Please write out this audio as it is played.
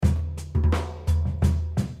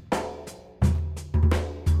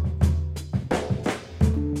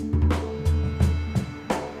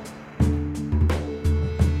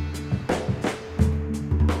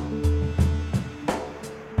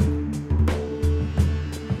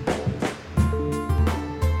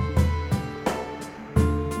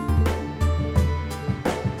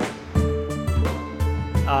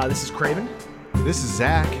This is Craven. This is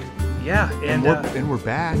Zach. Yeah, and we're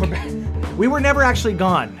back. We were never actually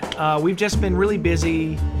gone. We've just been really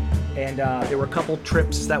busy, and there were a couple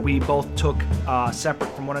trips that we both took separate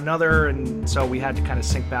from one another, and so we had to kind of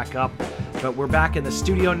sync back up. But we're back in the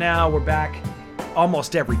studio now. We're back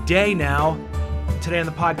almost every day now. Today on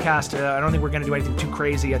the podcast, I don't think we're going to do anything too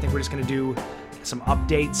crazy. I think we're just going to do some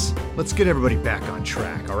updates. Let's get everybody back on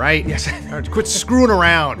track, all right? Yes. All right, quit screwing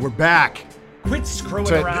around. We're back. Quit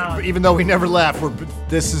screwing around. Even though we never left,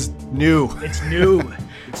 this is new. It's new.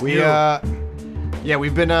 We've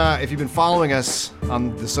been, if you've been following us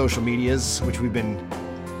on the social medias, which we've been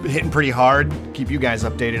hitting pretty hard, keep you guys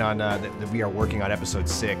updated on that we are working on episode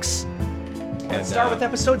 6. Let's start with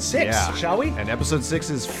episode 6, shall we? And episode 6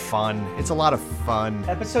 is fun. It's a lot of fun.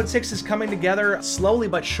 Episode 6 is coming together slowly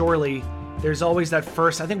but surely. There's always that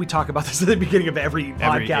first, I think we talk about this at the beginning of every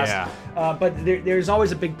podcast, but there's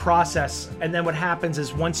always a big process. And then what happens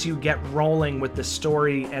is once you get rolling with the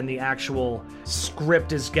story and the actual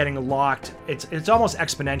script is getting locked, it's almost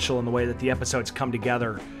exponential in the way that the episodes come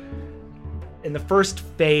together. And the first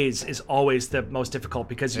phase is always the most difficult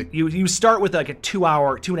because you start with like a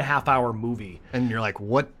 2.5 hour movie. And you're like,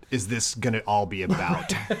 what is this going to all be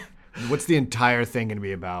about? What's the entire thing going to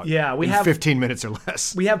be about? Yeah, we in have 15 minutes or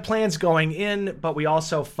less. We have plans going in, but we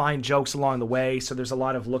also find jokes along the way. So there's a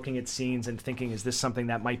lot of looking at scenes and thinking, is this something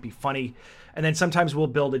that might be funny? And then sometimes we'll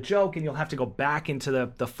build a joke and you'll have to go back into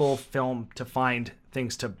the full film to find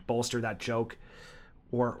things to bolster that joke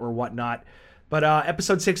or whatnot. But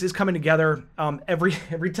episode 6 is coming together.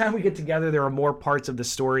 Every time we get together, there are more parts of the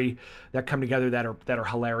story that come together that are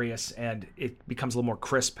hilarious, and it becomes a little more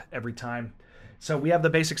crisp every time. So we have the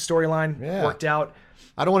basic storyline worked out.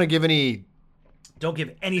 I don't want to give any... Don't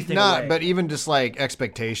give anything away. But even just like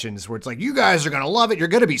expectations where it's like, you guys are going to love it. You're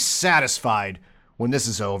going to be satisfied when this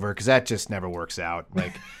is over, because that just never works out.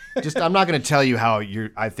 Like, I'm not going to tell you how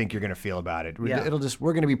I think you're going to feel about it. Yeah.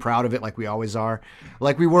 We're going to be proud of it like we always are,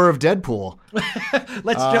 like we were of Deadpool.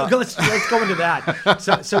 Let's go into that.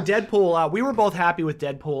 So Deadpool, we were both happy with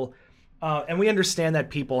Deadpool, and we understand that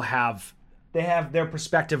people have their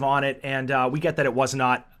perspective on it, and we get that it was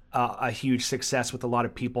not a huge success with a lot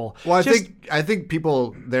of people. Well, I think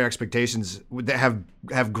people, their expectations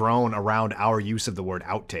have grown around our use of the word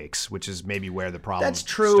outtakes, which is maybe where the problem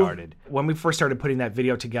started. When we first started putting that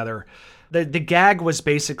video together, the gag was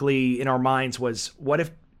basically in our minds was, what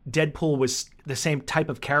if Deadpool was the same type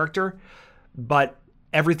of character, but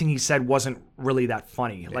everything he said wasn't really that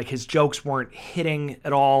funny. Like his jokes weren't hitting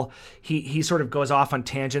at all. He sort of goes off on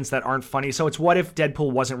tangents that aren't funny. So it's what if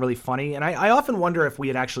Deadpool wasn't really funny? And I often wonder if we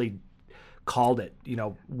had actually called it,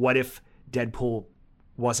 what if Deadpool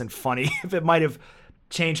wasn't funny? If it might have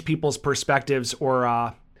changed people's perspectives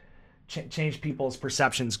or changed people's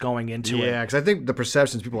perceptions going into it. Yeah, because I think the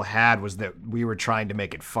perceptions people had was that we were trying to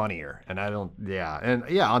make it funnier. And on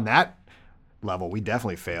that level, we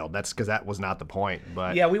definitely failed. That's because that was not the point.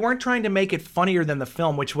 But yeah, we weren't trying to make it funnier than the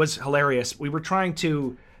film, which was hilarious. We were trying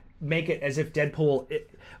to make it as if Deadpool...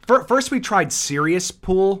 First we tried Serious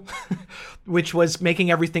Pool, which was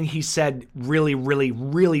making everything he said really, really,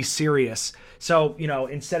 really serious. So,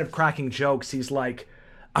 instead of cracking jokes, he's like,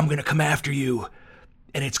 I'm going to come after you,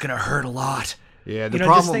 and it's going to hurt a lot. Yeah, the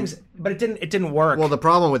problem, but it didn't work. Well, the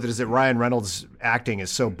problem with it is that Ryan Reynolds' acting is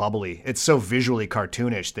so bubbly. It's so visually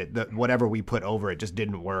cartoonish that whatever we put over it just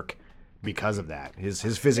didn't work because of that. His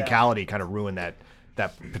physicality kind of ruined that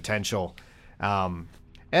potential. And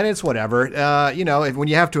it's whatever. When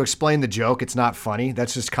you have to explain the joke, it's not funny.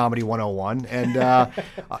 That's just comedy 101. And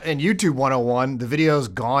and YouTube 101, the video's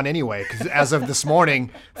gone anyway, because as of this morning,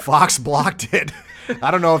 Fox blocked it.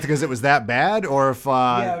 I don't know if because it was that bad or if...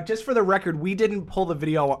 just for the record, we didn't pull the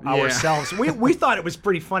video ourselves. We thought it was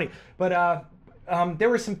pretty funny. But there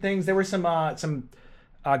were some things. There were some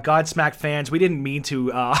Godsmack fans. We didn't mean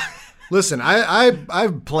to... Listen,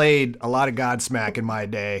 I've played a lot of Godsmack in my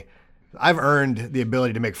day. I've earned the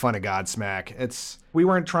ability to make fun of Godsmack. We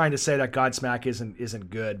weren't trying to say that Godsmack isn't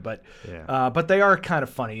good, but they are kind of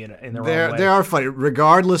funny in their own way. They are funny,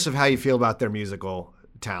 regardless of how you feel about their musical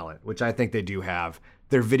talent, which I think they do have.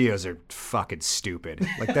 Their videos are fucking stupid.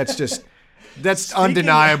 Like that's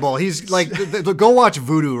undeniable. He's like, go watch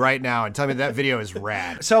Voodoo right now and tell me that video is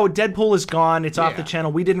rad. So Deadpool is gone. It's off the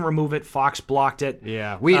channel. We didn't remove it. Fox blocked it.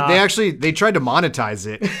 Yeah, they tried to monetize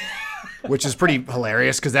it. Which is pretty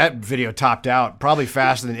hilarious because that video topped out probably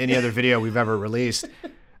faster than any other video we've ever released.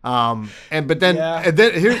 But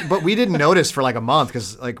we didn't notice for like a month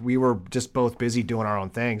because like we were just both busy doing our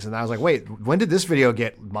own things. And I was like, wait, when did this video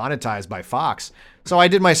get monetized by Fox? So I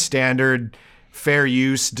did my standard fair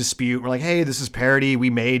use dispute. We're like, hey, this is parody.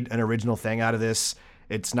 We made an original thing out of this.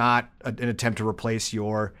 It's not an attempt to replace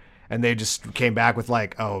your. And they just came back with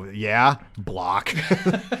like, oh yeah, block.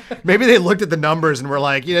 Maybe they looked at the numbers and were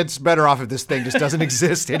like, yeah, it's better off if this thing just doesn't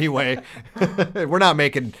exist anyway. We're not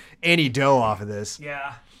making any dough off of this.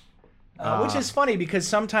 Yeah. Which is funny because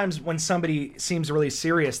sometimes when somebody seems really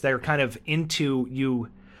serious, they're kind of into you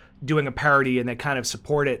doing a parody and they kind of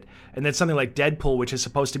support it. And then something like Deadpool, which is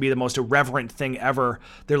supposed to be the most irreverent thing ever,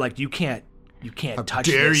 they're like, you can't touch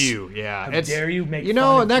this. Dare you? Yeah. How dare you make You fun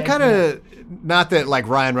know, of that Deadpool? kind of, not that like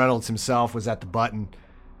Ryan Reynolds himself was at the button,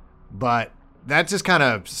 but that just kind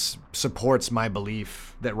of supports my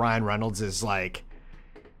belief that Ryan Reynolds is like,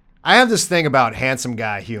 I have this thing about handsome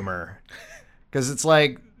guy humor because it's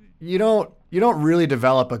like, you don't really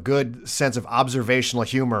develop a good sense of observational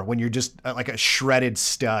humor when you're just like a shredded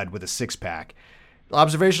stud with a six pack.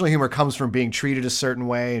 Observational humor comes from being treated a certain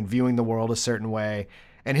way and viewing the world a certain way.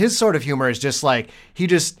 And his sort of humor is just like, he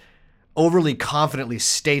just overly confidently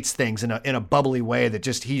states things in a bubbly way that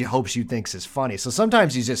just he hopes you thinks is funny. So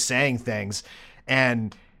sometimes he's just saying things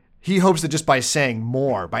and he hopes that just by saying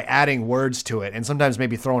more, by adding words to it, and sometimes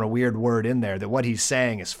maybe throwing a weird word in there, that what he's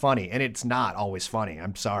saying is funny. And it's not always funny.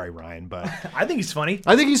 I'm sorry, Ryan, but I think he's funny.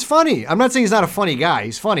 I think he's funny. I'm not saying he's not a funny guy.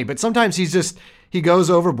 He's funny, but sometimes he goes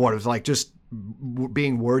overboard with like just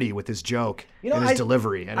being wordy with his joke and his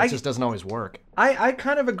delivery, and it just doesn't always work. I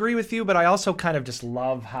kind of agree with you, but I also kind of just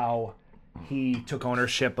love how he took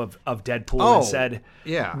ownership of Deadpool and said,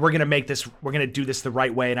 yeah, we're going to do this the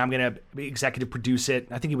right way, and I'm going to executive produce it.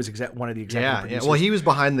 I think he was one of the executive producers. Yeah. Well, he was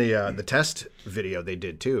behind the test video they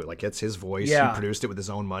did too. Like, it's his voice. Yeah. He produced it with his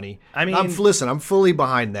own money. I mean, I'm fully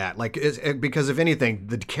behind that. Like, because if anything,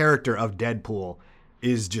 the character of Deadpool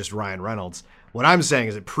is just Ryan Reynolds. What I'm saying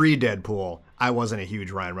is that pre-Deadpool, I wasn't a huge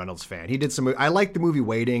Ryan Reynolds fan. He did I like the movie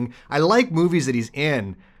Waiting. I like movies that he's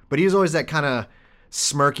in, but he's always that kind of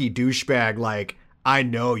smirky douchebag, like, I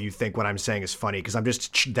know you think what I'm saying is funny because I'm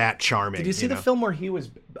just that charming. Did you see the film where he was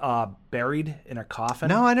buried in a coffin?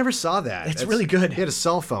 No, I never saw that. It's really good. He had a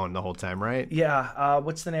cell phone the whole time, right? Yeah.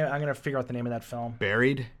 What's the name? I'm going to figure out the name of that film.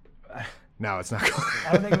 Buried? No, it's not called.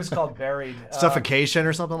 I don't think it was called Buried. Suffocation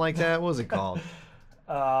or something like that? What was it called?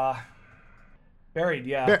 Buried,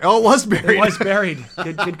 yeah. It was Buried. It was Buried.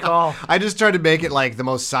 Good call. I just tried to make it like the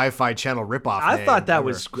most Sci-Fi Channel ripoff. I thought that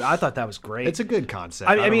was great. It's a good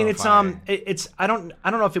concept. I mean, it's I don't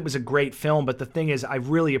know if it was a great film, but the thing is, I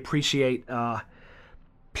really appreciate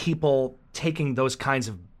people taking those kinds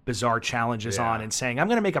of bizarre challenges on and saying, I'm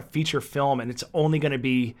going to make a feature film, and it's only going to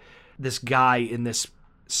be this guy in this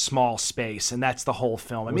small space, and that's the whole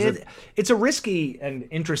film. I mean, it's a risky and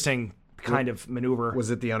interesting kind of maneuver.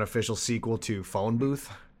 Was it the unofficial sequel to Phone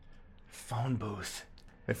Booth? Phone Booth.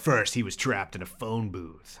 At first, he was trapped in a phone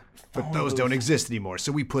booth, but those don't exist anymore,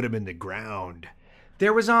 so we put him in the ground.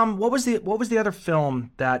 There was what was the other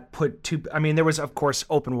film that put two? I mean, there was of course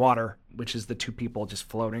Open Water, which is the two people just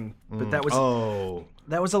floating, but that was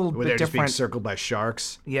a little bit just different. Being circled by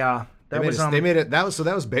sharks. Yeah, That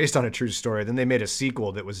was based on a true story. Then they made a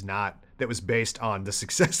sequel that was based on the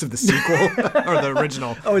success of the sequel or the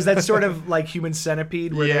original. Oh, is that sort of like Human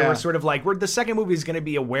Centipede, where they were sort of like, the second movie is going to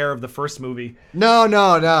be aware of the first movie? No,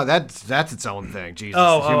 that's its own thing. Jesus,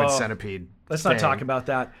 the Human Centipede. Let's not talk about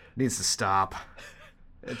that. Needs to stop.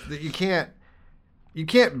 You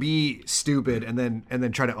can't be stupid and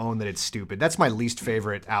then try to own that it's stupid. That's my least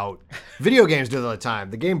favorite out. Video games do that all the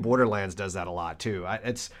time. The game Borderlands does that a lot too.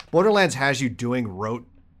 Borderlands has you doing rote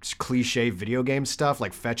cliche video game stuff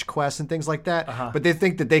like fetch quests and things like that, but they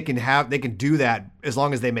think that they can do that as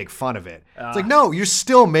long as they make fun of it. It's like, no, you're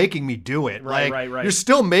still making me do it. Right. You're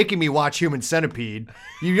still making me watch Human Centipede.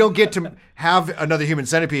 You don't get to have another Human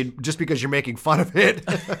Centipede just because you're making fun of it.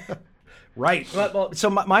 Right. Well, so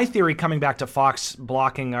my theory, coming back to Fox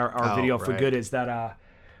blocking our video for good, is that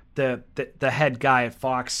the head guy at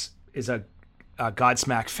Fox is a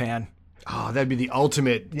Godsmack fan. Oh, that'd be the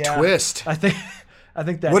ultimate twist. I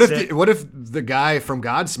think that's What if the guy from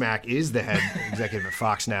Godsmack is the head executive at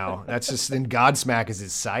Fox now? That's just, then Godsmack is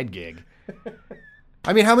his side gig.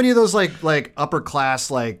 I mean, how many of those like upper class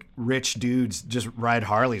like rich dudes just ride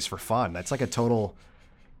Harleys for fun? That's like a total.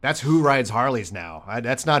 That's who rides Harleys now.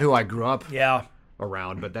 That's not who I grew up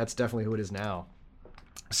around, but that's definitely who it is now.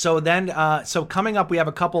 So then, coming up, we have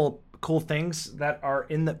a couple cool things that are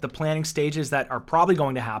in the planning stages that are probably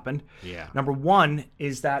going to happen. Yeah. Number one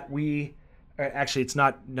is that actually, it's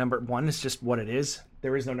not number one. It's just what it is.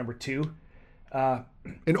 There is no number two.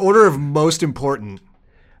 In order of most important.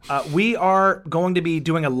 We are going to be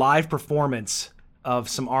doing a live performance of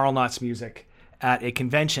some Auralnauts music at a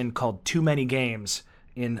convention called Too Many Games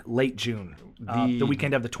in late June, the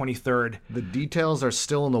weekend of the 23rd. The details are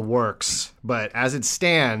still in the works, but as it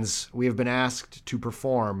stands, we have been asked to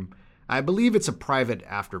perform. I believe it's a private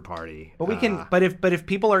after party. But we can. But if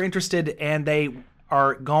people are interested and they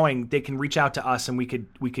are going, they can reach out to us and we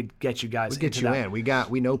could get you guys. We'll get you that. in. We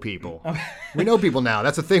know people. We know people now.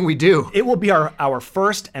 That's a thing we do. It will be our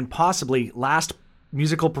first and possibly last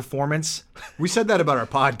musical performance. We said that about our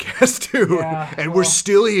podcast too, and we're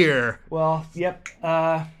still here. Well, yep.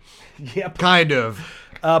 Kind of.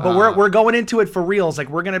 But we're going into it for reals. Like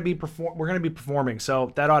we're gonna be performing,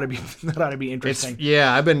 so that ought to be interesting.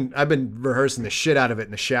 I've been rehearsing the shit out of it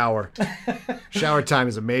in the shower. Shower time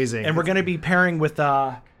is amazing. And we're gonna be pairing with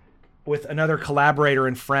another collaborator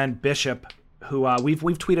and friend, Bishop, who we've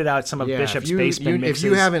tweeted out some of Bishop's bass spin mixes.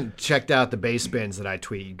 If you haven't checked out the bass spins that I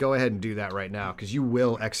tweet, go ahead and do that right now because you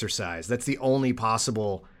will exercise. That's the only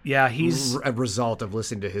possible he's a result of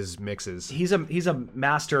listening to his mixes. He's a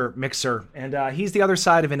master mixer, and he's the other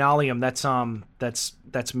side of Inalium.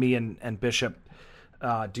 That's me and Bishop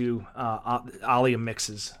do Alium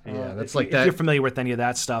mixes. That's if you're familiar with any of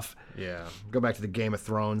that stuff. Yeah, go back to the Game of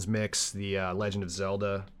Thrones mix, the Legend of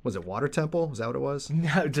Zelda. Was it Water Temple? Was that what it was?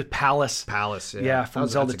 No, it's Palace. Palace. Yeah, from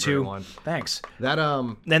Zelda 2. Thanks. That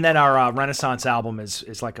Then our Renaissance album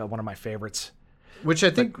is like one of my favorites. Which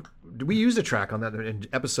I think we used a track on that in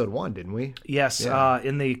episode 1, didn't we? Yes,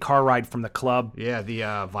 in the car ride from the club. Yeah,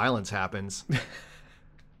 the violence happens.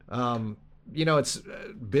 It's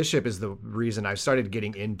Bishop is the reason I started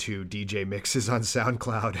getting into DJ mixes on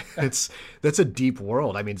SoundCloud. That's a deep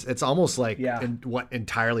world. I mean, it's almost like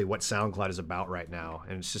entirely what SoundCloud is about right now,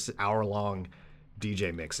 and it's just hour-long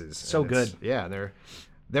DJ mixes. So good. Yeah,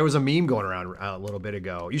 there was a meme going around a little bit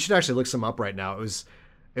ago. You should actually look some up right now.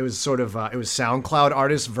 It was sort of it was SoundCloud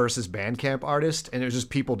artists versus Bandcamp artists, and it was just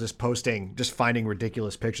people just finding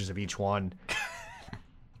ridiculous pictures of each one.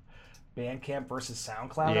 Bandcamp versus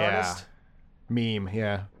SoundCloud artist? Meme,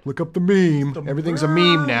 yeah. Look up the meme. Everything's a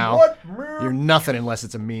meme now. What meme? You're nothing unless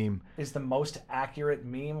it's a meme. Is the most accurate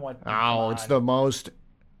meme what? Oh, it's the most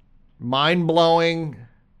mind-blowing.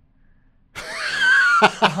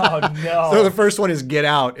 Oh no. So the first one is Get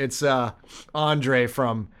Out. It's Andre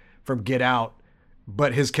from Get Out,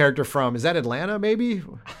 but his character from, is that Atlanta maybe?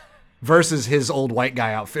 Versus his old white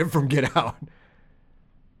guy outfit from Get Out.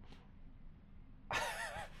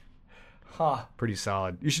 Huh. Pretty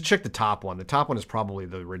solid. You should check the top one. The top one is probably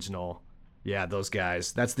the original. Yeah, those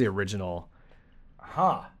guys. That's the original.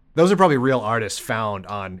 Huh. Those are probably real artists found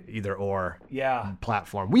on either or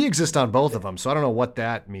platform. We exist on both of them, so I don't know what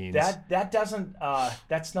that means. That doesn't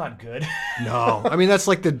that's not good. No. I mean, that's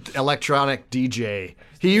like the electronic DJ.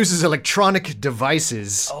 He uses electronic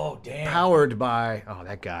devices. Oh, damn. Powered by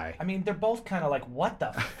that guy. I mean, they're both kind of like, what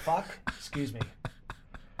the fuck? Excuse me.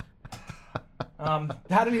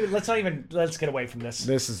 Let's get away from this.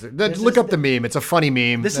 Look up the meme. It's a funny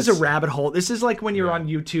meme. This is a rabbit hole. This is like when you're on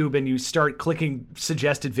YouTube and you start clicking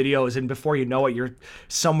suggested videos, and before you know it, you're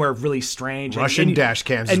somewhere really strange. Russian dash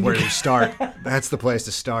cams is where you start. That's the place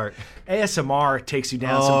to start. ASMR takes you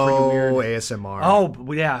down some pretty weird. ASMR.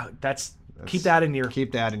 Oh yeah, keep that in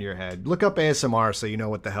your head. Look up ASMR so you know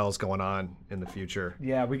what the hell's going on in the future.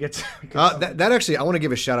 Yeah, we get that actually. I want to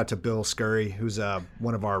give a shout out to Bill Scurry, who's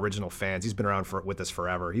one of our original fans. He's been around with us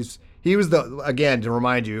forever. He was again, to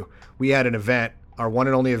remind you, we had an event, our one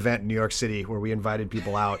and only event in New York City, where we invited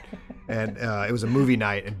people out, and it was a movie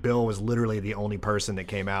night, and Bill was literally the only person that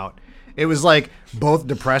came out. It was like both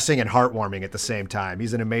depressing and heartwarming at the same time.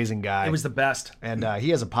 He's an amazing guy. It was the best. And he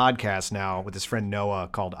has a podcast now with his friend Noah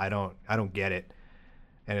called I Don't Get It.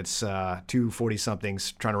 And it's two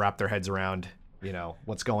 40-somethings trying to wrap their heads around,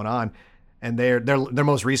 what's going on. And their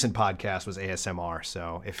most recent podcast was ASMR.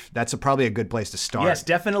 So that's probably a good place to start. Yes,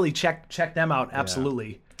 definitely check them out. Absolutely.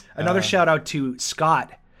 Yeah. Another shout out to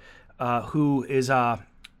Scott, who is our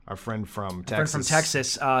friend from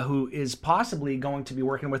Texas. Who is possibly going to be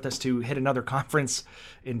working with us to hit another conference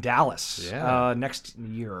in Dallas next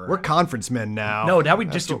year. We're conference men now. No, now we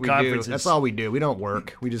just do conferences. That's all we do. We don't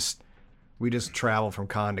work. We just travel from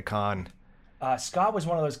con to con. Scott was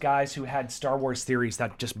one of those guys who had Star Wars theories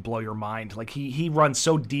that just blow your mind. Like he runs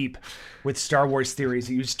so deep with Star Wars theories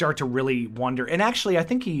that you start to really wonder. And actually, I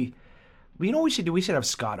think you know what we should do? We should have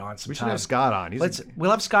Scott on sometime. We should have Scott on. We'll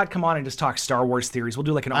have Scott come on and just talk Star Wars theories. We'll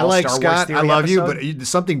do like an all Star Wars theory I love episode. You, but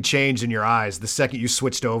something changed in your eyes the second you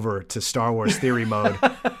switched over to Star Wars theory mode.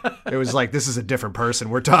 It was like, this is a different person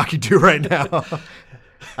we're talking to right now.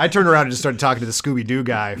 I turned around and just started talking to the Scooby-Doo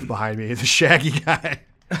guy behind me, the Shaggy guy.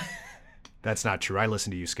 That's not true. I listen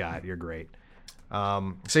to you, Scott. You're great.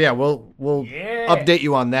 So yeah, we'll update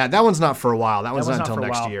you on that. That one's not for a while. That one's not until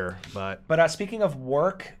next year. But speaking of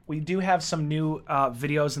work, we do have some new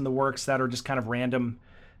videos in the works that are just kind of random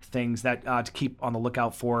things that to keep on the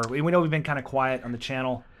lookout for. We know we've been kind of quiet on the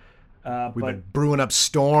channel. We've been brewing up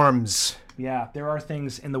storms. Yeah, there are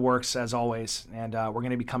things in the works as always, and we're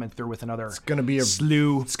going to be coming through with another. It's going to be a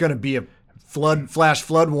slew. It's going to be a flash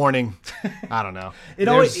flood warning. I don't know. It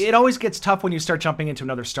always gets tough when you start jumping into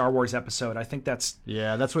another Star Wars episode. I think that's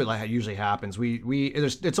what usually happens.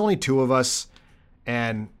 It's only two of us,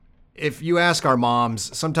 and if you ask our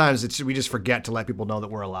moms, sometimes we just forget to let people know that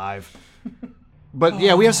we're alive. But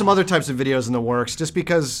yeah, we have some other types of videos in the works just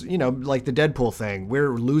because, like the Deadpool thing,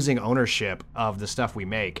 we're losing ownership of the stuff we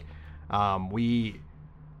make. We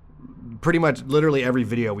pretty much literally every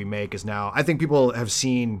video we make is now, I think people have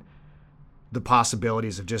seen the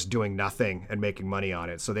possibilities of just doing nothing and making money on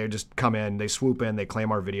it. So they just come in, they swoop in, they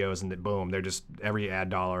claim our videos, and then boom, they're just every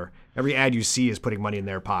ad you see is putting money in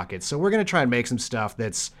their pockets. So we're going to try and make some stuff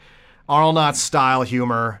that's Arnold style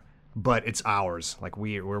humor, but it's ours. Like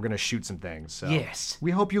we're going to shoot some things. So yes.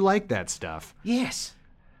 We hope you like that stuff. Yes.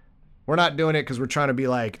 We're not doing it because we're trying to be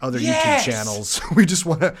like other YouTube channels. We just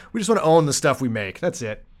want to own the stuff we make. That's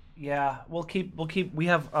it. Yeah, we'll keep. We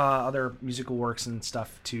have other musical works and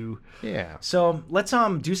stuff too. Yeah. So let's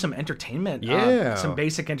do some entertainment. Yeah. Some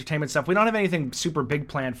basic entertainment stuff. We don't have anything super big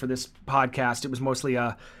planned for this podcast. It was mostly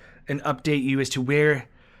an update you as to where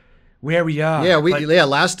we are. Yeah,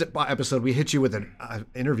 last episode we hit you with an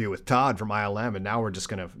interview with Todd from ILM, and now we're just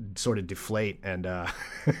gonna sort of deflate and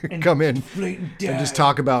come in and just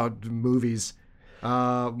talk about movies.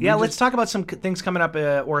 Let's talk about some things coming up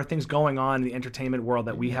or things going on in the entertainment world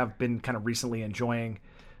that we have been kind of recently enjoying.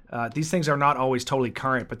 These things are not always totally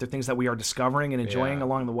current, but they're things that we are discovering and enjoying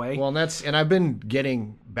along the way. Well, and I've been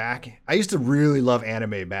getting back. I used to really love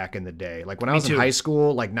anime back in the day. Like when I was in high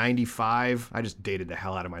school, like 95, I just dated the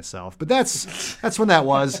hell out of myself. But that's when that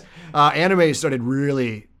was. Anime started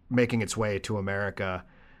really making its way to America.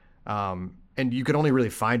 And you could only really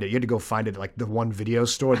find it. You had to go find it at like the one video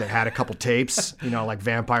store that had a couple tapes, like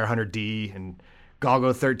Vampire Hunter D and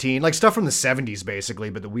Golgo 13, like stuff from the 70s basically,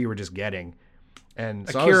 but that we were just getting. And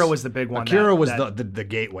so Akira was the big one. Akira was the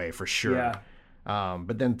gateway for sure. Yeah.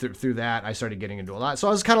 But then through that, I started getting into a lot. So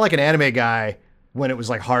I was kind of like an anime guy when it was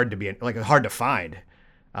like hard to find.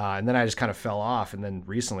 And then I just kind of fell off. And then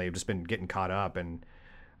recently I've just been getting caught up. And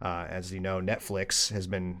as you know, Netflix has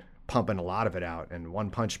been pumping a lot of it out, and One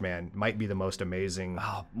Punch Man might be the most amazing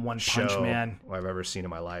show I've ever seen in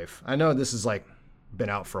my life. I know this has like been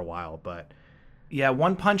out for a while, but yeah,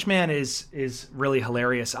 One Punch Man is really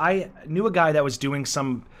hilarious. I knew a guy that was doing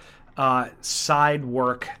some side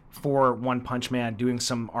work for One Punch Man, doing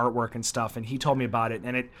some artwork and stuff, and he told me about it,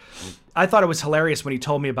 and I thought it was hilarious when he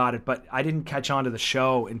told me about it, but I didn't catch on to the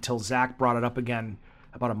show until Zach brought it up again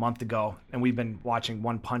about a month ago, and we've been watching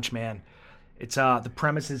One Punch Man. It's the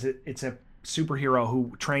premise is it's a superhero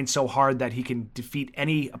who trains so hard that he can defeat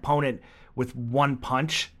any opponent with one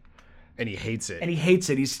punch. And he hates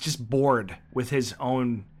it. He's just bored with his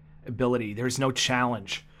own ability. There's no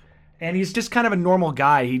challenge. And he's just kind of a normal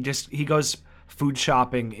guy. He goes food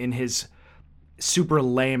shopping in his super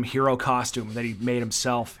lame hero costume that he made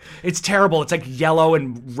himself. It's terrible. It's like yellow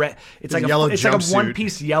and red. It's like a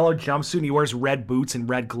one-piece yellow jumpsuit, and he wears red boots and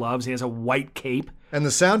red gloves. He has a white cape. And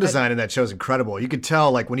the sound design in that show is incredible. You could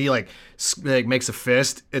tell, like when he makes a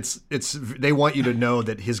fist, it's they want you to know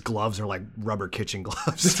that his gloves are like rubber kitchen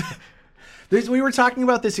gloves. We were talking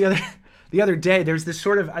about this the other day. There's this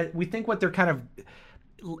sort of we think what they're kind of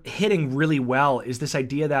hitting really well is this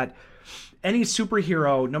idea that any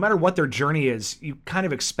superhero, no matter what their journey is, you kind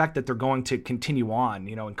of expect that they're going to continue on,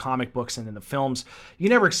 in comic books and in the films. You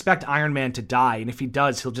never expect Iron Man to die, and if he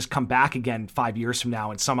does, he'll just come back again 5 years from now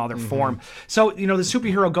in some other form. So, the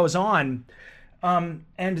superhero goes on, and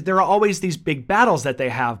there are always these big battles that they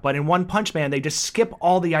have, but in One Punch Man, they just skip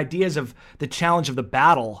all the ideas of the challenge of the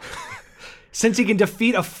battle. Since he can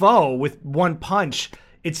defeat a foe with one punch,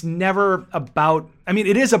 it's never about. I mean,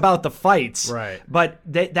 it is about the fights, right? But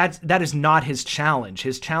that is not his challenge.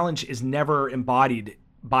 His challenge is never embodied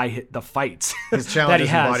by the fights. His challenge is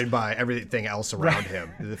embodied by everything else around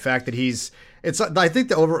him. The fact that I think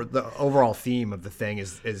the overall theme of the thing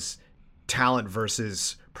is talent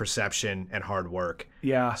versus perception and hard work.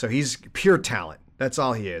 Yeah. So he's pure talent. That's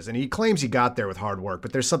all he is, and he claims he got there with hard work,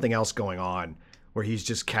 but there's something else going on where he's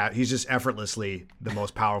just effortlessly the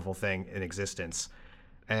most powerful thing in existence.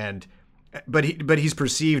 And but he's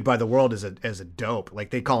perceived by the world as a dope.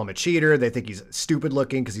 Like they call him a cheater. They think he's stupid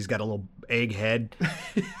looking because he's got a little egg head,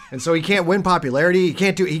 and so he can't win popularity. He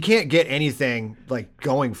can't get anything like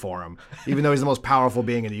going for him, even though he's the most powerful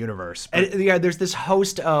being in the universe. And, yeah, there's this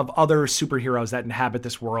host of other superheroes that inhabit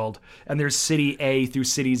this world, and there's City A through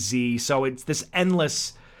City Z. So it's this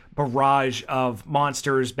endless barrage of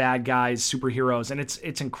monsters, bad guys, superheroes, and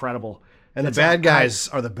it's incredible. And the bad guys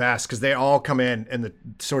are the best because they all come in the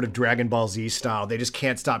sort of Dragon Ball Z style. They just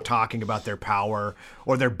can't stop talking about their power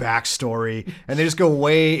or their backstory, and they just go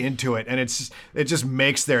way into it. And it just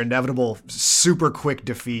makes their inevitable super quick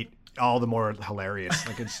defeat all the more hilarious.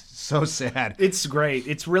 Like it's so sad. It's great.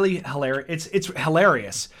 It's really hilarious. It's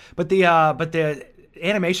hilarious. But the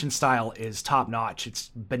animation style is top notch.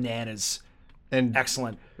 It's bananas. And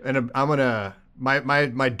excellent. And I'm gonna.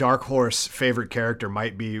 My dark horse favorite character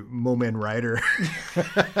might be Moomin Rider.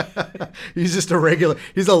 He's just a regular.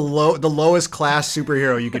 He's the lowest class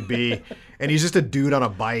superhero you could be, and he's just a dude on a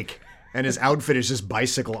bike, and his outfit is just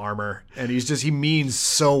bicycle armor, and he means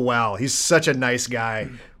so well. He's such a nice guy,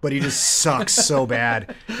 but he just sucks so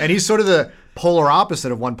bad. And he's sort of the polar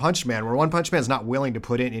opposite of One Punch Man, where One Punch Man's not willing to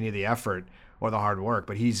put in any of the effort or the hard work,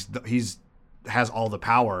 but he's has all the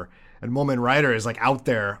power. And Moomin Rider is like out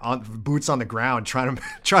there on boots on the ground trying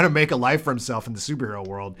to make a life for himself in the superhero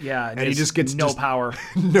world. Yeah, and he just gets no power.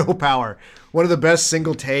 No power. One of the best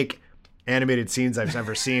single take animated scenes I've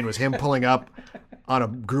ever seen was him pulling up on a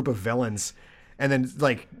group of villains, and then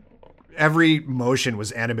like every motion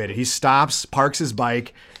was animated. He stops, parks his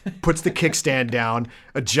bike, puts the kickstand down,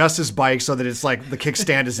 adjusts his bike so that it's like the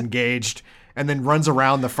kickstand is engaged, and then runs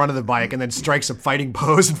around the front of the bike and then strikes a fighting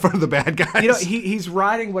pose in front of the bad guys. You know, he's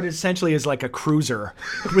riding what essentially is like a cruiser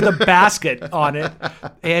with a basket on it,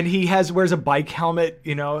 and wears a bike helmet.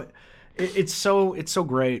 You know, it's so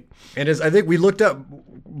great. And I think we looked up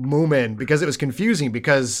Moomin because it was confusing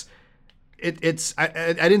because I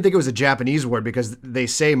didn't think it was a Japanese word because they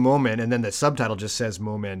say Moomin and then the subtitle just says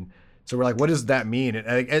Moomin. So we're like, what does that mean?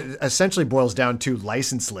 It essentially boils down to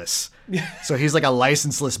licenseless. So he's like a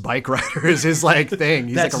licenseless bike rider is his like thing.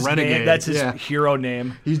 He's like a renegade. That's his hero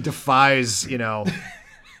name. He defies,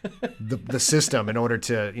 the system in order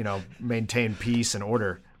to, maintain peace and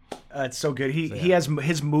order. It's so good. He has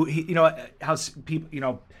his move. How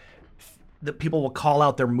people, the people will call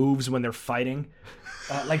out their moves when they're fighting,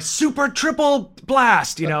 like super triple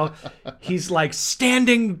blast. He's like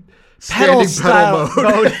standing pedal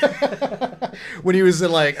mode. When he was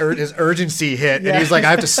in like his urgency hit, and he's like, I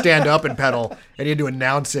have to stand up and pedal, and he had to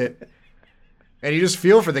announce it. And you just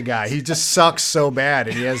feel for the guy. He just sucks so bad,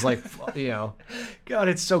 and he has like, God,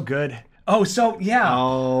 it's so good. Oh, so yeah.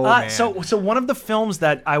 Oh, man. So one of the films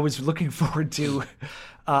that I was looking forward to.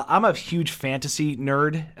 I'm a huge fantasy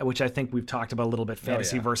nerd, which I think we've talked about a little bit.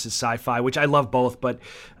 Fantasy versus sci-fi, which I love both. But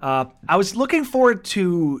I was looking forward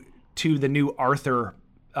to the new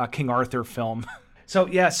King Arthur film. So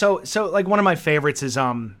like one of my favorites is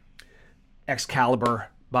Excalibur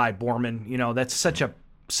by Boorman. That's such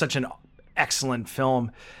an excellent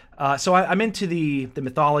film. So I'm into the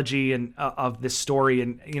mythology and of this story,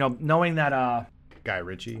 and knowing that Guy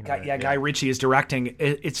Ritchie. Guy Ritchie is directing.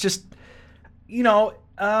 It's just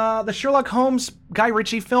the Sherlock Holmes Guy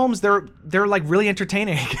Ritchie films. They're like really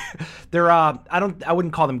entertaining. They're I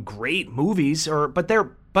wouldn't call them great movies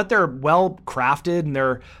but they're well crafted, and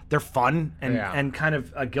they're fun and kind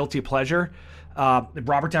of a guilty pleasure.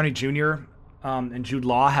 Robert Downey Jr. And Jude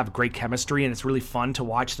Law have great chemistry, and it's really fun to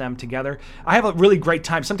watch them together. I have a really great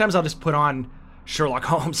time. Sometimes I'll just put on Sherlock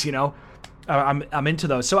Holmes. I'm into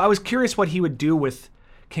those. So I was curious what he would do with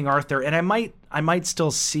King Arthur, and I might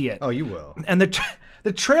still see it. Oh, you will. And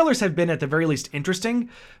the trailers have been at the very least interesting,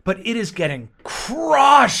 but it is getting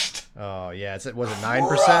crushed. Oh yeah, was it 9%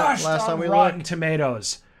 last time we looked? Rotten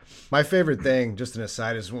Tomatoes. My favorite thing, just an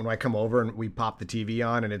aside, is when I come over and we pop the TV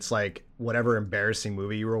on and it's like whatever embarrassing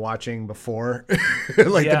movie you were watching before,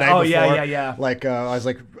 like the night before. Yeah. Like I was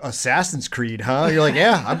like, Assassin's Creed, huh? You're like,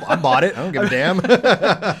 yeah, I bought it. I don't give a damn.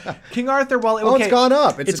 King Arthur, it's gone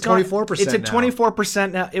up. It's at 24%. It's at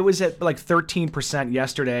 24% now. It was at like 13%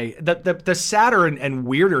 yesterday. The sadder and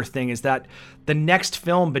weirder thing is that the next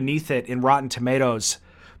film beneath it in Rotten Tomatoes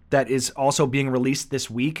that is also being released this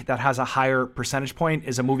week that has a higher percentage point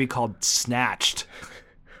is a movie called Snatched,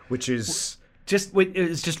 which is just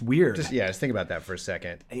weird. Just think about that for a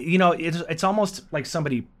second. It's almost like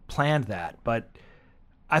somebody planned that, but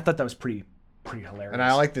I thought that was pretty hilarious. And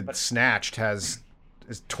I like that Snatched is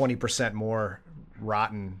 20% more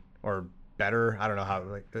rotten or better. I don't know how,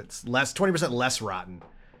 like, it's 20% less rotten.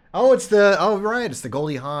 Oh, it's the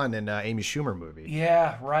Goldie Hawn and Amy Schumer movie.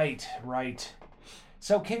 Yeah, right.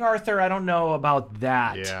 So King Arthur, I don't know about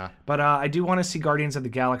that. Yeah. But I do want to see Guardians of the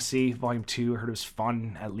Galaxy Volume 2. I heard it was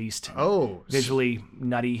fun, at least. Oh. Visually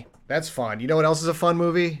nutty. That's fun. You know what else is a fun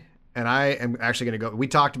movie? And I am actually going to go. We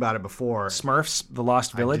talked about it before. Smurfs, The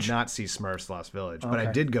Lost Village. I did not see Smurfs Lost Village, but I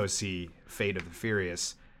Okay. did go see Fate of the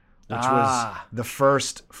Furious, which was the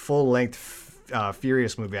first full-length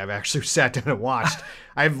Furious movie I've actually sat down and watched.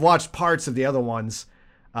 I've watched parts of the other ones,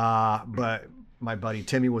 but my buddy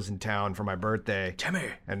Timmy was in town for my birthday. Timmy.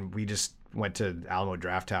 And we just went to Alamo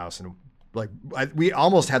Drafthouse and we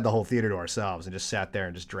almost had the whole theater to ourselves and just sat there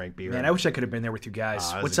and just drank beer. Man, I wish I could have been there with you guys.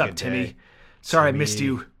 It was What's a up, good Timmy? day. Sorry I Timmy. missed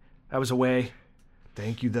you. I was away.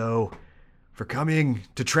 Thank you though for coming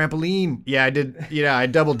to trampoline. Yeah, I did. I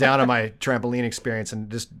doubled down on my trampoline experience and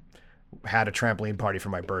just had a trampoline party for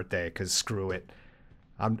my birthday because screw it.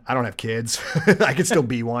 I don't have kids. I could still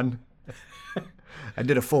be one. I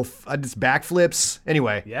did backflips.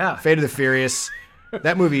 Anyway, Yeah. Fate of the Furious.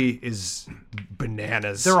 That movie is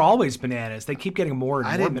bananas. They're always bananas. They keep getting more and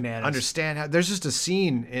I more didn't bananas. understand how there's just a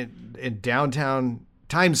scene in downtown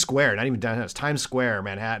Times Square, not even downtown, it's Times Square,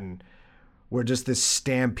 Manhattan, where just this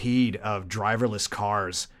stampede of driverless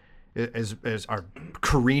cars are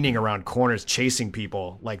careening around corners, chasing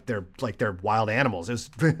people like they're wild animals.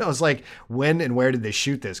 I was like, when and where did they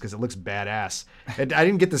shoot this? Because it looks badass. I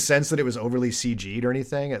didn't get the sense that it was overly CG'd or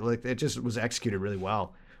anything. It just was executed really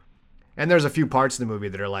well. And there's a few parts of the movie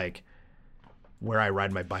that are like where I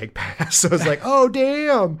ride my bike past. So I was like, oh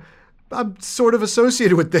damn, I'm sort of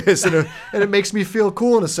associated with this, and it makes me feel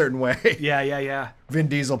cool in a certain way. Yeah. Vin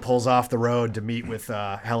Diesel pulls off the road to meet with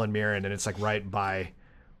Helen Mirren, and it's like right by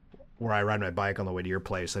where I ride my bike on the way to your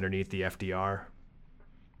place underneath the FDR.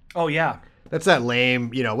 Oh, yeah. That's that lame,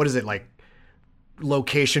 what is it, like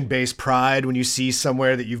location-based pride when you see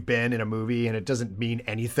somewhere that you've been in a movie and it doesn't mean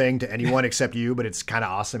anything to anyone except you, but it's kind of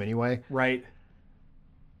awesome anyway. Right.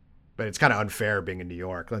 But it's kind of unfair being in New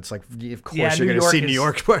York. It's like, of course Yeah, you're New going to see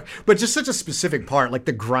York New York, but just such a specific part, like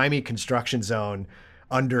the grimy construction zone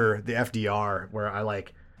under the FDR, where I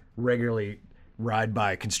like regularly ride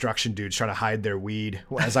by construction dudes trying to hide their weed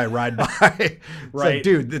as I ride by. It's Right. like,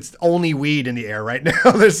 dude, it's only weed in the air right now.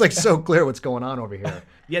 It's like so clear what's going on over here.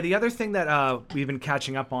 Yeah, the other thing that we've been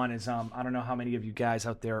catching up on is I don't know how many of you guys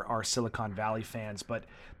out there are Silicon Valley fans, but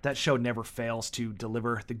that show never fails to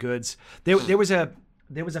deliver the goods. There was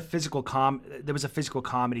a physical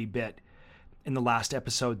comedy bit in the last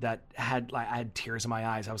episode that I had tears in my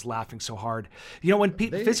eyes. I was laughing so hard. When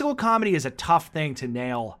physical comedy is a tough thing to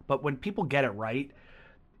nail, but when people get it right,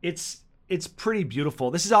 it's pretty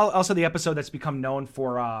beautiful. This is also the episode that's become known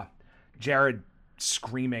for Jared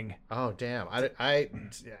screaming. Oh damn! I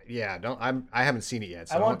haven't seen it yet.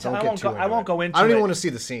 So I won't go into I don't it. even want to see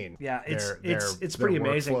the scene. Yeah, it's their pretty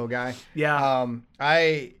amazing. workflow guy. Yeah.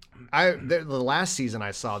 The last season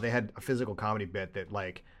I saw, they had a physical comedy bit that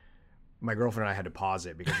like my girlfriend and I had to pause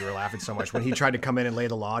it because we were laughing so much when he tried to come in and lay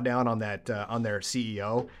the law down on that on their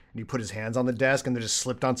CEO, and he put his hands on the desk and they just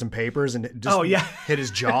slipped on some papers and it just hit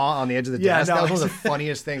his jaw on the edge of the desk. No, that was one of the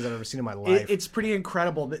funniest things I've ever seen in my life. It's pretty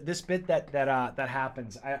incredible. This bit that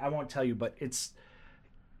happens, I won't tell you, but it's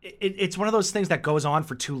one of those things that goes on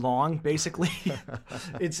for too long. Basically,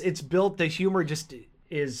 it's built. The humor just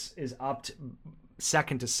is upped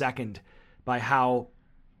second to second by how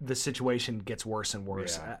the situation gets worse and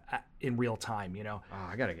worse in real time. Oh,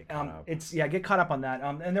 I gotta get caught up. Get caught up on that.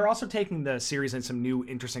 And they're also taking the series in some new,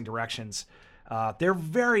 interesting directions. They're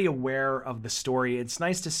very aware of the story. It's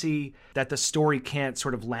nice to see that the story can't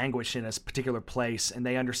sort of languish in a particular place, and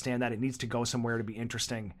they understand that it needs to go somewhere to be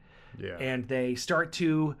interesting. Yeah. And they start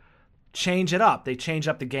to change it up. They change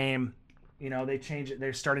up the game. They change it.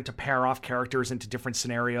 They're starting to pair off characters into different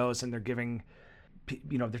scenarios, and they're giving,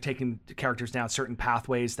 they're taking the characters down certain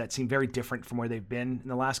pathways that seem very different from where they've been in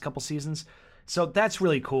the last couple seasons. So that's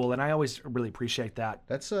really cool, and I always really appreciate that.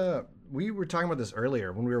 That's we were talking about this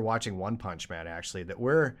earlier when we were watching One Punch Man, actually, that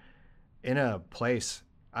we're in a place,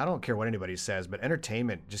 I don't care what anybody says, but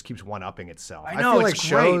entertainment just keeps one-upping itself. I know, feel like it's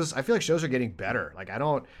shows I feel like shows are getting better. Like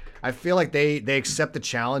I feel like they accept the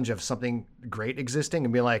challenge of something great existing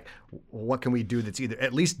and be like, what can we do that's either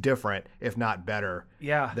at least different, if not better,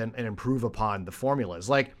 and improve upon the formulas.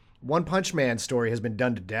 Like One Punch Man story has been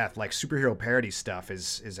done to death. Like superhero parody stuff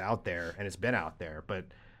is out there, and it's been out there, but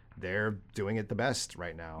they're doing it the best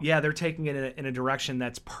right now. Yeah, they're taking it in a direction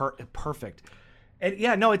that's perfect. And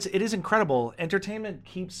it is incredible. Entertainment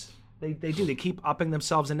keeps they keep upping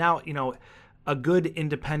themselves, and now a good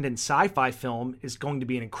independent sci-fi film is going to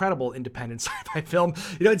be an incredible independent sci-fi film.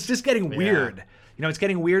 It's just getting weird. It's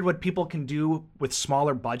getting weird what people can do with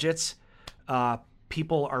smaller budgets.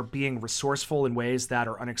 People are being resourceful in ways that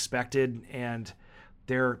are unexpected, and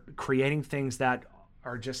They're creating things that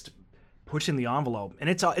are just pushing the envelope, and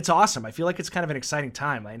it's awesome. I feel like it's kind of an exciting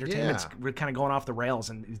time. Like, entertainment's kind of going off the rails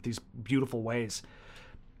in these beautiful ways.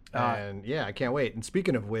 And yeah, I can't wait. And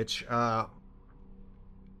speaking of which,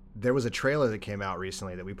 there was a trailer that came out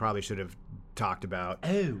recently that we probably should have talked about.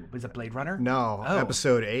 Oh, was it Blade Runner? No,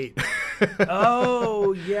 episode 8.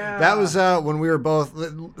 Oh, yeah. That was when we were both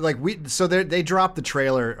like so they dropped the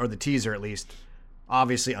trailer, or the teaser at least,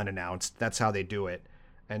 obviously unannounced. That's how they do it.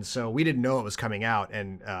 And so we didn't know it was coming out,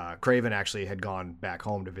 and Craven actually had gone back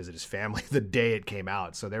home to visit his family the day it came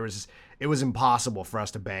out. So it was impossible for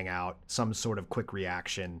us to bang out some sort of quick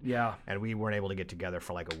reaction. Yeah. And we weren't able to get together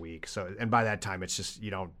for like a week. So, and by that time, it's just you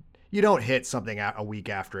don't hit something out a week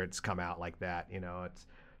after it's come out like that. It's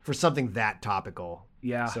for something that topical.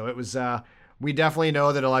 Yeah. So it was. We definitely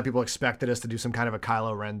know that a lot of people expected us to do some kind of a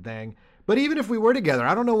Kylo Ren thing. But even if we were together,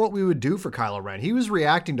 I don't know what we would do for Kylo Ren. He was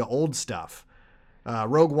reacting to old stuff.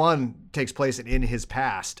 Rogue One takes place in his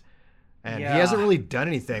past, and he hasn't really done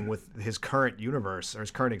anything with his current universe or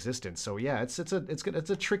his current existence. So yeah, it's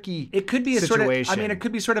a tricky. It could be situation. it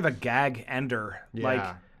could be sort of a gag ender.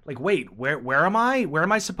 Yeah. Like wait, where am I? Where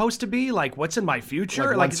am I supposed to be? Like, what's in my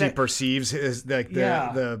future? Like once he perceives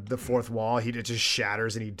the fourth wall, it just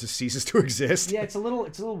shatters and he just ceases to exist. Yeah, it's a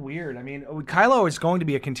little weird. I mean, Kylo is going to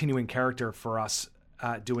be a continuing character for us,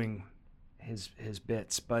 doing his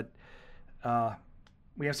bits, but.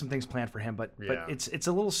 We have some things planned for him, but it's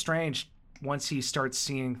a little strange once he starts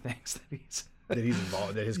seeing things that he's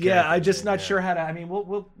involved. That his I'm just not sure how to. I mean,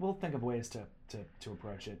 we'll think of ways to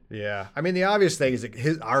approach it. Yeah, I mean, the obvious thing is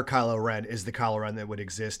that our Kylo Ren is the Kylo Ren that would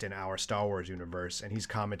exist in our Star Wars universe, and he's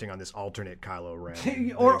commenting on this alternate Kylo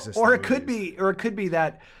Ren. or it could be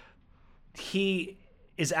that he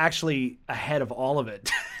is actually ahead of all of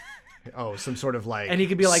it. Oh, some sort of like, and he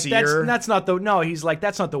could be like, that's not the no. He's like,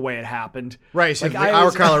 that's not the way it happened. Right. So our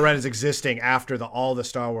Kylo Ren is existing after all the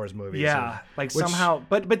Star Wars movies. Yeah, somehow,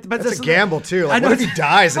 but that's a gamble too. Like, what if he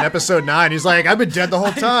dies in Episode 9? He's like, I've been dead the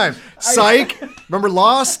whole time. Psych. Remember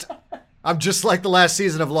Lost? I'm just like the last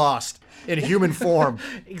season of Lost in human form.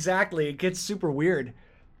 Exactly. It gets super weird.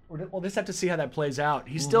 We'll just have to see how that plays out.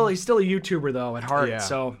 He's still a YouTuber though at heart,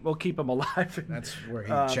 so we'll keep him alive. That's where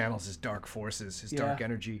he channels his dark forces, his dark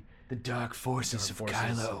energy. The dark forces of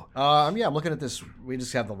Kylo. I'm looking at this. We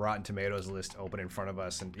just have the Rotten Tomatoes list open in front of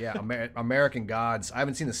us, and American Gods. I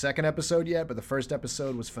haven't seen the second episode yet, but the first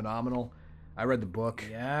episode was phenomenal. I read the book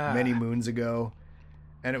many moons ago,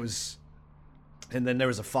 and then there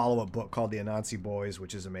was a follow-up book called The Anansi Boys,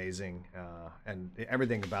 which is amazing, and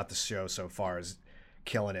everything about the show so far is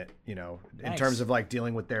killing it. In terms of like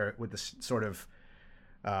dealing with this sort of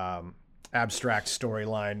abstract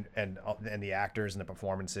storyline and the actors and the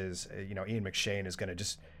performances. Ian McShane is going to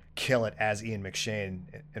just kill it as Ian McShane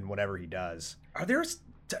in whatever he does. Are there a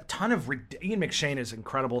ton of Ian McShane is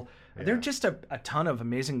incredible. Are there just a ton of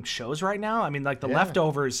amazing shows right now? I mean, like The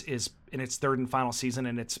Leftovers is in its third and final season,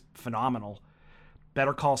 and it's phenomenal.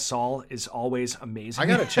 Better Call Saul is always amazing. I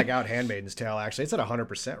got to check out Handmaid's Tale, actually. It's at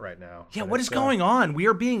 100% right now. Yeah, what is going on? We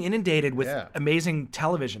are being inundated with amazing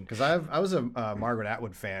television. Because I was a Margaret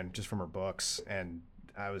Atwood fan just from her books, and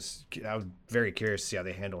I was very curious to see how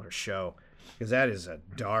they handle her show, because that is a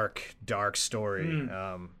dark, dark story.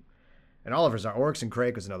 And Oliver's Oryx and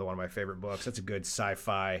Crake was another one of my favorite books. That's a good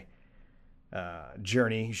sci-fi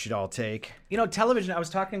journey you should all take. Television. I was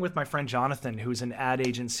talking with my friend Jonathan, who's an ad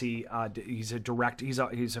agency. He's a director. He's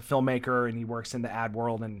a filmmaker, and he works in the ad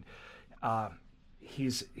world. And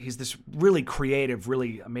he's this really creative,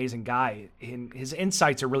 really amazing guy. And his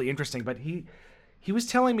insights are really interesting. But he was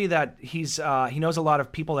telling me that he knows a lot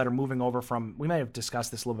of people that are moving over from. We might have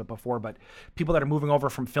discussed this a little bit before, but people that are moving over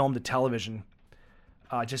from film to television,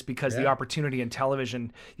 just because the opportunity in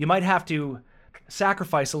television, you might have to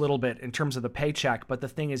sacrifice a little bit in terms of the paycheck, but the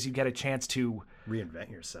thing is, you get a chance to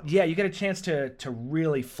reinvent yourself. Yeah, you get a chance to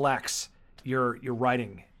really flex your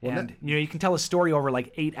writing, and you can tell a story over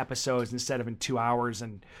like 8 episodes instead of in 2 hours.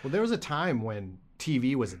 And there was a time when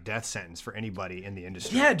TV was a death sentence for anybody in the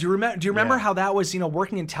industry. Yeah, do you remember how that was?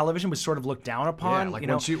 Working in television was sort of looked down upon. Yeah, like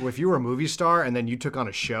if you were a movie star and then you took on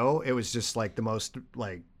a show, it was just like the most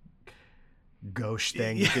like gauche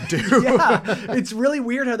thing you could do. Yeah, it's really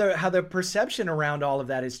weird how the perception around all of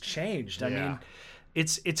that has changed. I mean,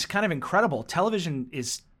 it's kind of incredible. Television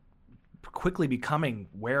is quickly becoming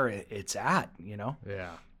where it's at.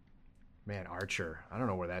 Yeah, man, Archer. I don't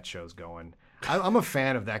know where that show's going. I'm a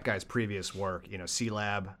fan of that guy's previous work.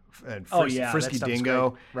 C-Lab and Frisky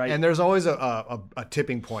Dingo. Right. And there's always a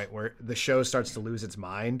tipping point where the show starts to lose its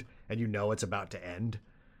mind, and it's about to end.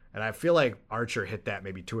 And I feel like Archer hit that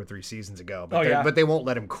maybe 2 or 3 seasons ago, but, yeah. but they won't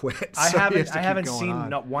let him quit. I so he has haven't to I keep haven't going seen on.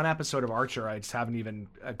 not one episode of Archer. I just haven't even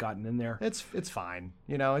gotten in there. It's fine.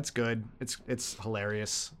 You know, it's good. It's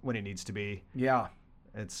hilarious when it needs to be. Yeah.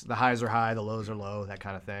 It's the highs are high, the lows are low, that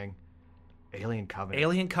kind of thing. Alien Covenant.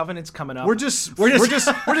 Alien Covenant's coming up. We're just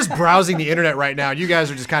browsing the internet right now. You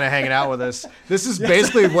guys are just kind of hanging out with us. This is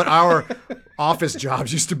basically what our office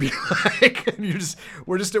jobs used to be like. And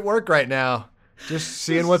we're just at work right now, just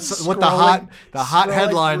seeing what the hot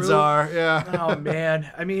headlines through. are. Yeah. Oh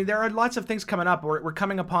man, I mean, there are lots of things coming up. We're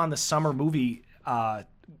coming upon the summer movie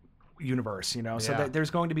universe, you know, so Yeah. there's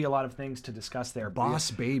going to be a lot of things to discuss there.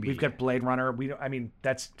 Boss Baby. We've got Blade Runner.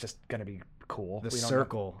 That's just going to be cool. The We don't know.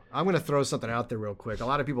 Circle. I'm going to throw something out there real quick. A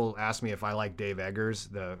lot of people ask me if I like Dave Eggers,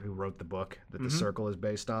 who wrote the book that The Circle is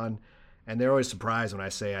based on, and they're always surprised when I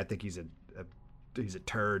say I think he's a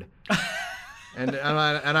turd. And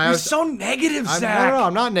I You're was so negative, Zach. No,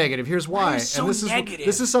 I'm not negative. Here's why. so And this negative?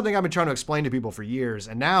 This is something I've been trying to explain to people for years,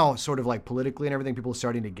 and now, sort of like politically and everything, people are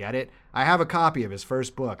starting to get it. I have a copy of his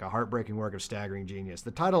first book, A Heartbreaking Work of Staggering Genius.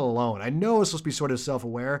 The title alone, I know it's supposed to be sort of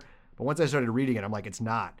self-aware, but once I started reading it, I'm like, it's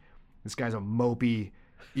not. This guy's a mopey,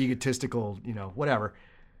 egotistical, whatever.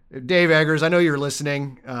 Dave Eggers, I know you're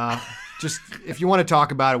listening. Just if you want to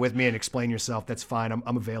talk about it with me and explain yourself, that's fine.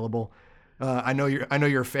 I'm available. I know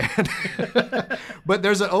you're a fan. But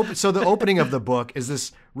there's the opening of the book is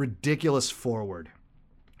this ridiculous foreword.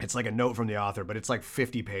 It's like a note from the author, but it's like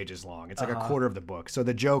 50 pages long. It's like a quarter of the book. So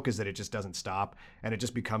the joke is that it just doesn't stop, and it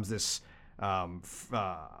just becomes this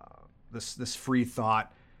this free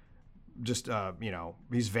thought. Just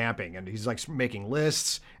he's vamping, and he's like making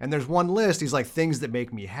lists, and there's one list, he's like, things that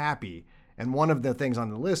make me happy, and one of the things on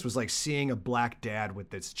the list was like seeing a black dad with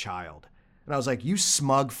this child. And I was like, you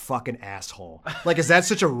smug fucking asshole. Like, is that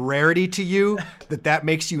such a rarity to you that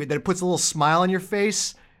makes you, that it puts a little smile on your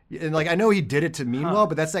face? And like, I know he did it to mean well,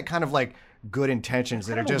 but that's that kind of like good intentions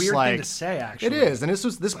that are just a weird like, thing to say, actually. it is. And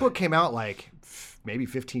this book came out like maybe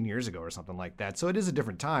 15 years ago or something like that. So it is a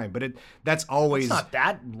different time, but that's always, It's not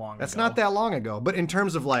that long that's ago. not that long ago. But in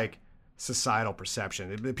terms of like societal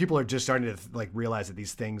perception, people are just starting to like realize that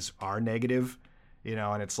these things are negative,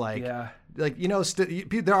 and it's like, Yeah. like,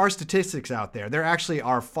 there are statistics out there. There actually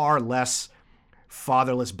are far less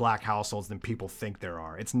fatherless black households than people think there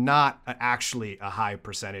are. It's not actually a high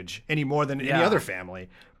percentage any more than any other family.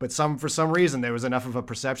 But for some reason, there was enough of a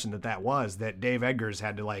perception that Dave Eggers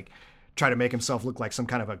had to like try to make himself look like some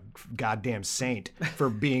kind of a goddamn saint for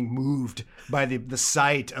being moved by the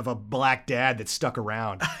sight of a black dad that stuck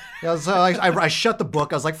around. So I shut the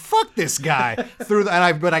book. I was like, "Fuck this guy!"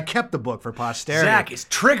 But I kept the book for posterity. Zach is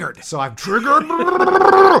triggered. So I'm triggered.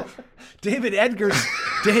 David Eggers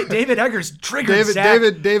triggered Zach.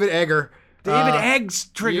 David Egger. David Eggs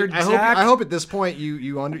triggered I Zach. hope at this point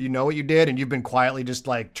you know what you did, and you've been quietly just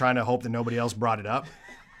like trying to hope that nobody else brought it up.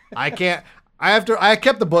 I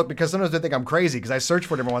kept the book because sometimes they think I'm crazy because I search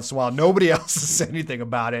for it every once in a while. Nobody else has said anything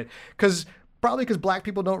about it probably because black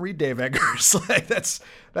people don't read Dave Eggers. Like that's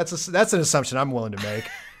an assumption I'm willing to make.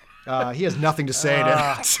 He has nothing to say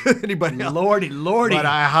to anybody else. Lordy. But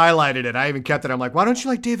I highlighted it. I even kept it. I'm like, why don't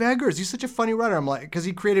you like Dave Eggers? He's such a funny writer. I'm like, because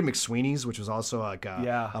he created McSweeney's, which was also like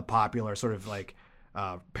a popular sort of like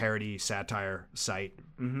parody satire site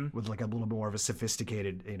with like a little bit more of a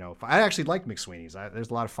sophisticated, I actually liked McSweeney's.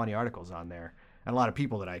 There's a lot of funny articles on there, and a lot of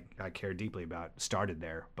people that I care deeply about started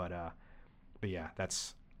there. But yeah,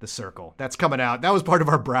 that's The Circle. That's coming out. That was part of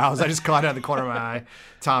our browse. I just caught it out of the corner of my eye.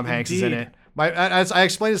 Tom Hanks is in it. I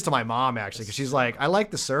explained this to my mom actually, because she's like, I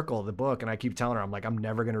like The Circle, the book, and I keep telling her, I'm like, I'm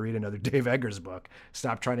never going to read another Dave Eggers book.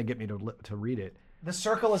 Stop trying to get me to read it. The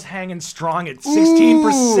Circle is hanging strong at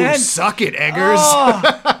 16%. Suck it, Eggers.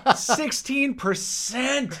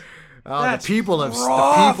 16%. The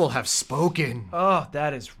people have spoken. Oh,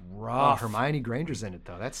 that is rough. Hermione Granger's in it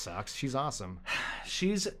though. That sucks. She's awesome.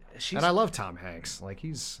 She's And I love Tom Hanks. Like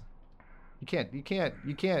you can't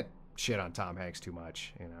shit on Tom Hanks too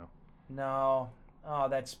much, No. Oh,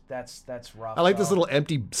 that's rough. I like this little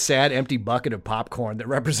sad empty bucket of popcorn that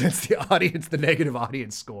represents the audience, the negative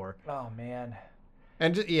audience score. Oh man.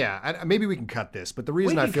 And maybe we can cut this, but the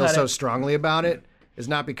reason I feel so strongly about it is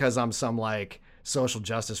not because I'm some like social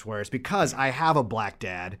justice warrior. It's because I have a black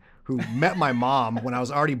dad who met my mom when I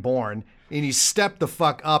was already born, and he stepped the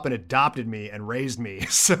fuck up and adopted me and raised me.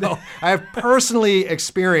 So I have personally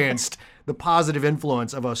experienced the positive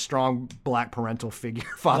influence of a strong black parental figure,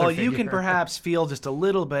 father figure. Well, you can perhaps feel just a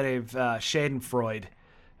little bit of Schadenfreude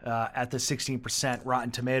at the 16% Rotten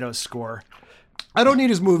Tomatoes score. I don't need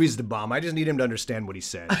his movies to bomb. I just need him to understand what he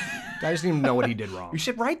said. I just need him to know what he did wrong. You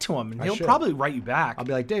should write to him, and he'll should. probably write you back. I'll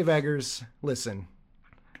be like, Dave Eggers, listen,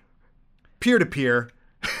 peer to peer,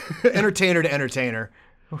 entertainer to entertainer.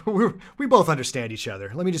 We both understand each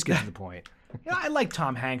other. Let me just get to the point. You know, I like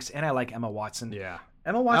Tom Hanks and I like Emma Watson. Yeah.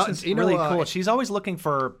 Emma Watson's really cool. She's always looking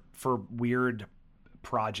for weird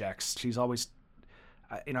projects. She's always,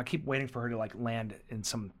 I keep waiting for her to like land in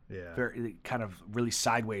some very kind of really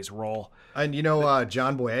sideways role. And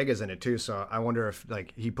John Boyega's in it too. So I wonder if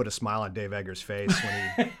like he put a smile on Dave Eggers' face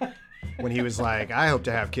when he was like, I hope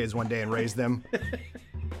to have kids one day and raise them.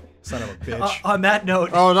 Son of a bitch. On that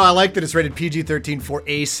note. Oh no, I like that it's rated PG-13 for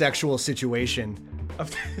a sexual situation.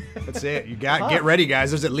 That's it. You get ready,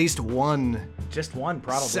 guys. There's at least one. Just one,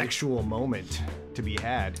 probably. Sexual moment to be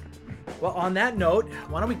had. Well, on that note,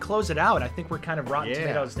 why don't we close it out? I think we're kind of Rotten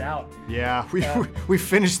Tomatoes out. Yeah, we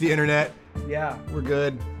finished the internet. Yeah, we're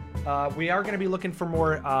good. We are going to be looking for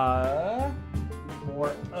more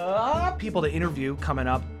people to interview coming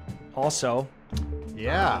up. Also.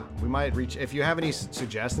 Yeah, we might reach. If you have any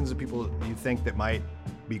suggestions of people you think that might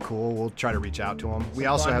be cool, we'll try to reach out to them. We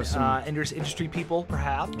also have some industry people,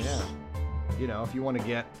 perhaps. Yeah. If you want to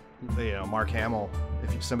get, Mark Hamill,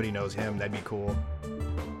 if somebody knows him, that'd be cool.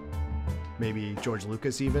 Maybe George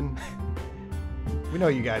Lucas even. We know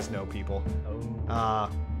you guys know people.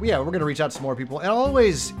 We're gonna reach out to some more people, and I'll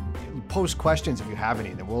always post questions if you have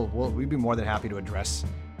any. Then we'd be more than happy to address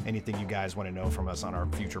anything you guys want to know from us on our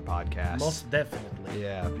future podcast. Most definitely.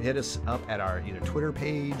 Yeah, hit us up at our either Twitter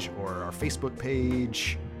page or our Facebook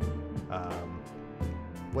page.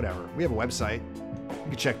 Whatever. We have a website. You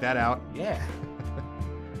can check that out. Yeah.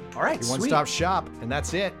 All right, sweet. One-stop shop, and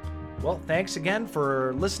that's it. Well, thanks again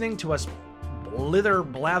for listening to us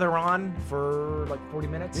blather on for like 40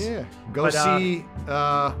 minutes. Yeah. Go see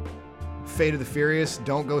Fate of the Furious.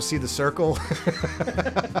 Don't go see The Circle.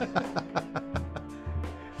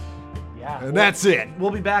 Yeah. And that's it.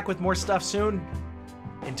 We'll be back with more stuff soon.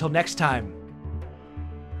 Until next time.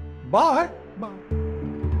 Bye. Bye.